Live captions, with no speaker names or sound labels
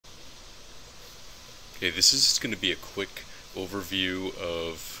Okay, this is just going to be a quick overview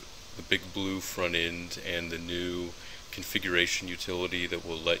of the Big Blue front end and the new configuration utility that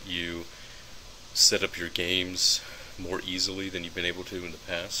will let you set up your games more easily than you've been able to in the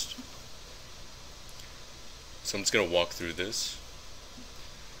past. So I'm just going to walk through this.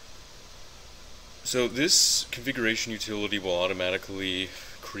 So this configuration utility will automatically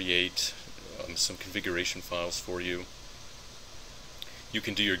create some configuration files for you. You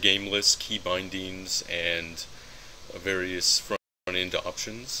can do your game list, key bindings, and various front-end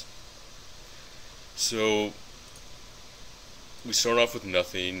options. So we start off with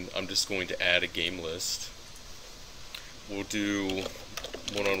nothing. I'm just going to add a game list. We'll do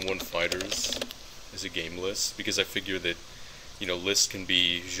one-on-one fighters as a game list because I figure that, you know, lists can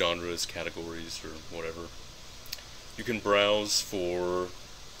be genres, categories, or whatever. You can browse for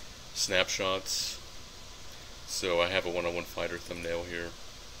snapshots. So I have a one-on-one fighter thumbnail here.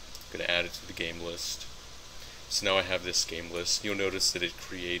 I'm going to add it to the game list. So now I have this game list. You'll notice that it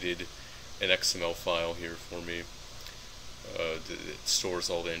created an XML file here for me that stores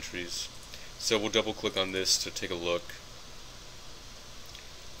all the entries. So we'll double click on this to take a look.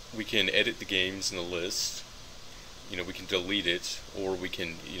 We can edit the games in the list. You know, we can delete it, or we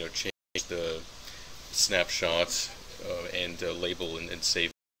can, you know, change the snapshot and label and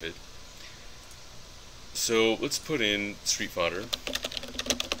save it. So let's put in Street Fighter.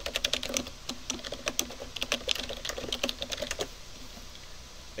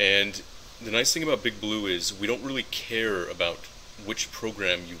 And the nice thing about Big Blue is we don't really care about which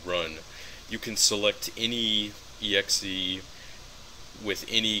program you run. You can select any exe with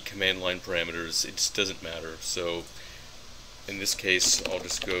any command line parameters. It just doesn't matter. So in this case, I'll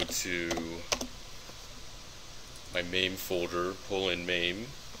just go to my MAME folder, pull in MAME,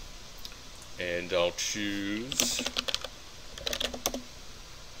 and I'll choose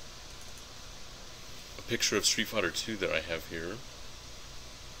a picture of Street Fighter 2 that I have here.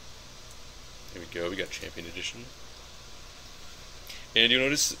 There we go, we got Champion Edition. And you'll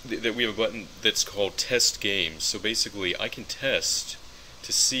notice that we have a button that's called Test Games. So basically, I can test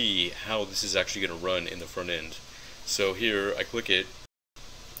to see how this is actually going to run in the front end. So here, I click it.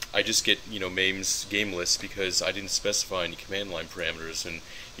 I just get, you know, MAME's game list because I didn't specify any command line parameters, and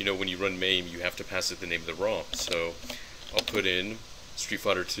you know, when you run MAME you have to pass it the name of the ROM. So I'll put in Street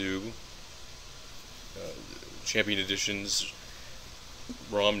Fighter 2 Champion Edition's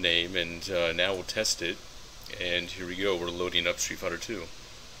ROM name, and now we'll test it, and here we go, we're loading up Street Fighter 2.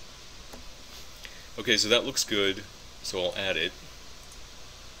 Okay, so that looks good, so I'll add it,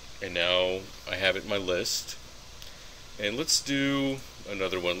 and now I have it in my list. And let's do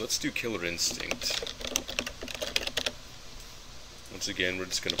another one. Let's do Killer Instinct. Once again, we're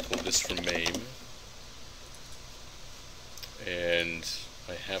just going to pull this from MAME. And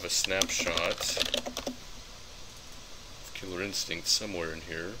I have a snapshot of Killer Instinct somewhere in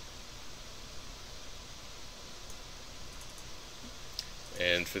here.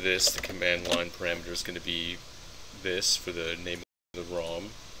 And for this, the command line parameter is going to be this for the name of the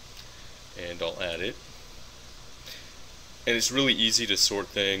ROM. And I'll add it. And it's really easy to sort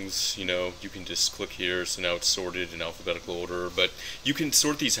things. You know, you can just click here, so now it's sorted in alphabetical order, but you can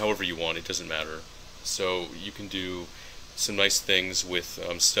sort these however you want, it doesn't matter. So you can do some nice things with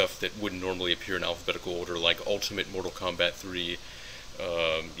stuff that wouldn't normally appear in alphabetical order, like Ultimate Mortal Kombat 3,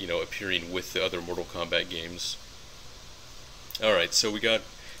 you know, appearing with the other Mortal Kombat games. Alright, so we got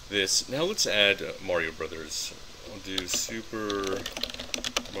this. Now let's add Mario Brothers. I'll do Super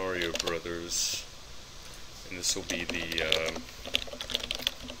Mario Brothers. And this will be the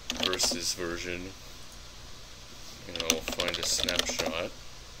versus version. And I'll find a snapshot.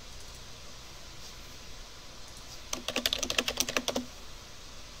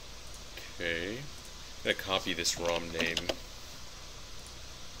 Okay. I'm going to copy this ROM name.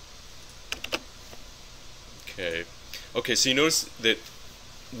 Okay. Okay, so you notice that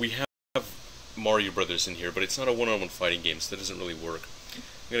we have Mario Brothers in here, but it's not a one-on-one fighting game, so that doesn't really work.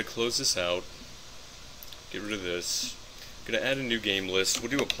 I'm going to close this out. Get rid of this. I'm going to add a new game list. We'll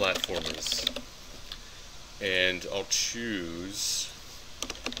do a platformers. And I'll choose...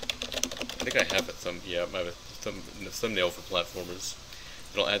 I think I have a I have a thumbnail for platformers.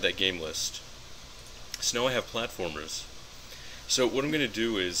 And I'll add that game list. So now I have platformers. So what I'm going to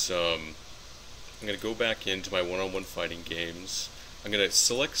do is I'm going to go back into my one-on-one fighting games. I'm going to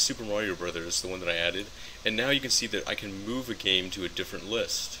select Super Mario Brothers, the one that I added, and now you can see that I can move a game to a different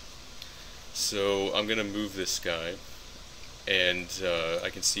list. So I'm going to move this guy, and I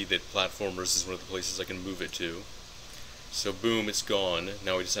can see that platformers is one of the places I can move it to. So boom, it's gone.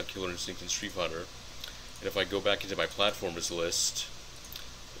 Now we just have Killer Instinct and Street Fighter. And if I go back into my platformers list,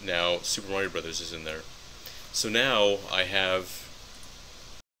 now Super Mario Brothers is in there. So now I have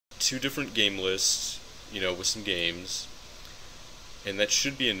two different game lists, with some games, and that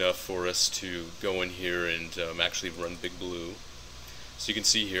should be enough for us to go in here and actually run Big Blue. So you can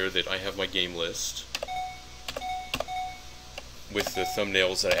see here that I have my game list with the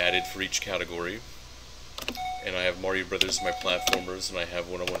thumbnails that I added for each category, and I have Mario Brothers, my platformers, and I have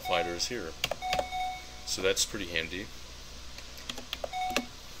one-on-one fighters here. So that's pretty handy.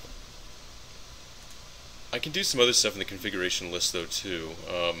 I can do some other stuff in the configuration list though too.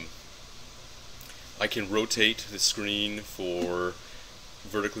 I can rotate the screen for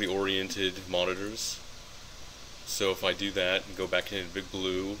vertically oriented monitors. So if I do that and go back into Big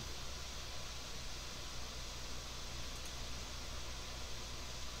Blue,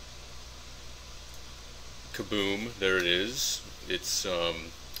 kaboom, there it is. It's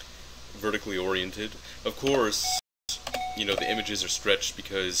vertically oriented. Of course, the images are stretched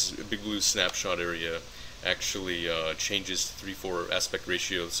because Big Blue's snapshot area actually changes to 3:4 aspect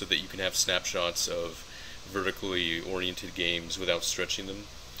ratio so that you can have snapshots of vertically oriented games without stretching them.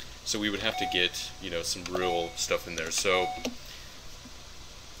 So we would have to get, some real stuff in there. So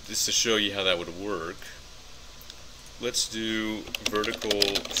just to show you how that would work, let's do vertical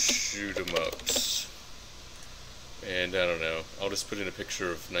shoot 'em ups. And I don't know, I'll just put in a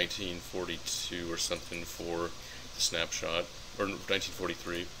picture of 1942 or something for the snapshot, or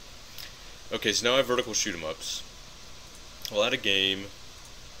 1943. Okay, so now I have vertical shoot 'em ups. I'll add a game.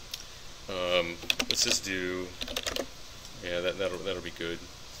 Let's just do, yeah, that'll be good.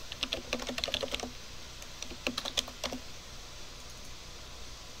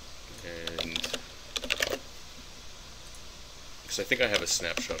 And because I think I have a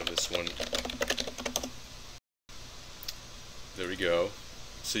snapshot of this one. There we go.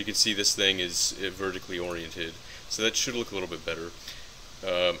 So you can see this thing is vertically oriented. So that should look a little bit better.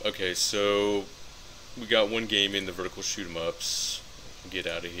 Okay, so we got one game in the vertical shoot 'em ups. Get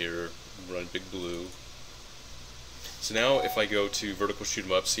out of here, run Big Blue. So now if I go to vertical shoot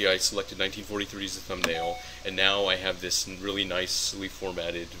 'em up, see I selected 1943 as the thumbnail, and now I have this really nicely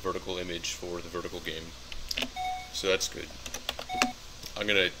formatted vertical image for the vertical game. So that's good. I'm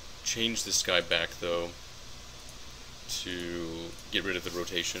gonna change this guy back though to get rid of the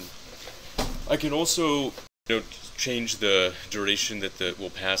rotation. I can also change the duration that will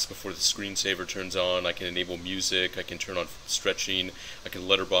pass before the screensaver turns on. I can enable music, I can turn on stretching, I can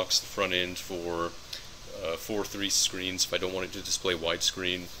letterbox the front end for 4:3 screens if I don't want it to display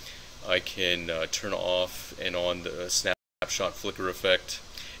widescreen. I can turn off and on the snapshot flicker effect,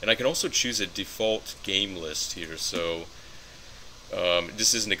 and I can also choose a default game list here. So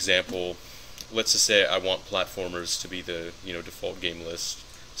this is an example. Let's just say I want platformers to be the default game list.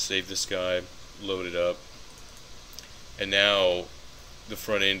 Save this guy, load it up, and now the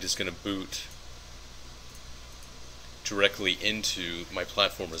front end is going to boot directly into my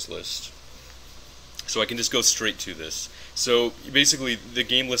platformers list. So I can just go straight to this. So basically the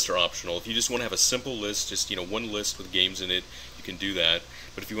game lists are optional. If you just want to have a simple list, just one list with games in it, you can do that.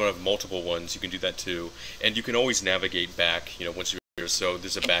 But if you want to have multiple ones, you can do that too. And you can always navigate back, once you're here. So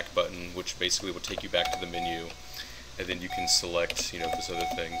there's a back button which basically will take you back to the menu, and then you can select those other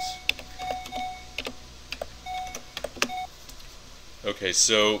things. Okay,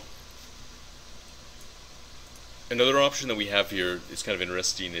 so another option that we have here is kind of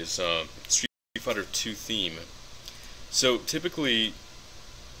interesting is Street Fighter 2 theme. So typically,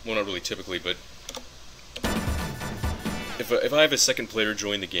 well not really typically, but if I have a second player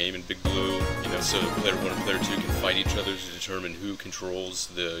join the game in Big Blue, so player 1 and player 2 can fight each other to determine who controls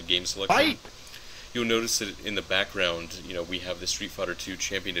the game selection. Fight! You'll notice that in the background, we have the Street Fighter 2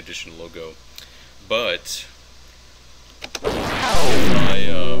 Champion Edition logo. But if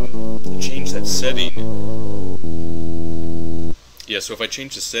I change that setting, so if I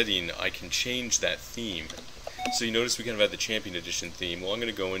change the setting, I can change that theme. So you notice we kind of have the Champion Edition theme. Well, I'm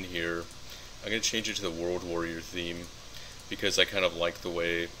going to go in here, I'm going to change it to the World Warrior theme, because I kind of like the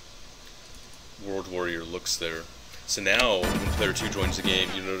way World Warrior looks there. So now, when player 2 joins the game,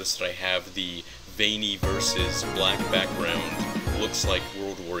 you notice that I have the veiny versus black background, looks like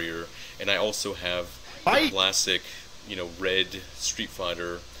World Warrior, and I also have the classic, red Street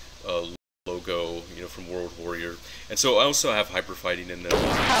Fighter logo, from World Warrior. And so I also have hyper fighting in there.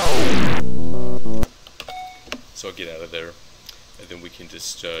 So I'll get out of there, and then we can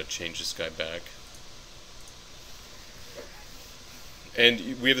just change this guy back.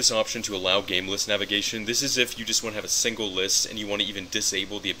 And we have this option to allow game list navigation. This is if you just want to have a single list and you want to even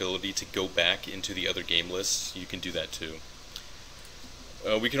disable the ability to go back into the other game lists. You can do that too.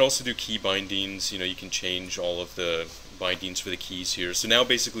 We can also do key bindings. You can change all of the bindings for the keys here. So now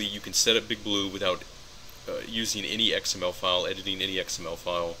basically you can set up Big Blue without using any XML file, editing any XML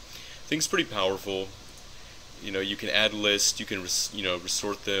file. I think it's pretty powerful. You know, you can add lists, you can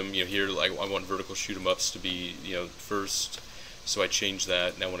resort them. You know, here like I want vertical shoot 'em ups to be first, so I change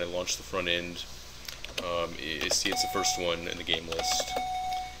that. Now when I launch the front end, see it's the first one in the game list,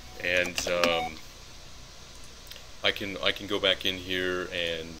 and I can go back in here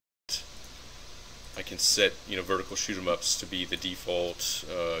and I can set vertical shoot 'em ups to be the default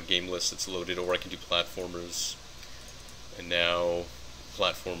game list that's loaded, or I can do platformers, and now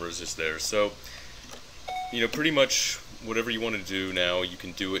platformers is there. So pretty much whatever you want to do now, you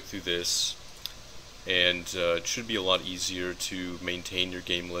can do it through this, and it should be a lot easier to maintain your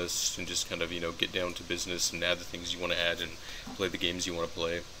game list and just kind of get down to business and add the things you want to add and play the games you want to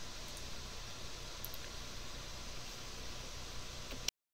play.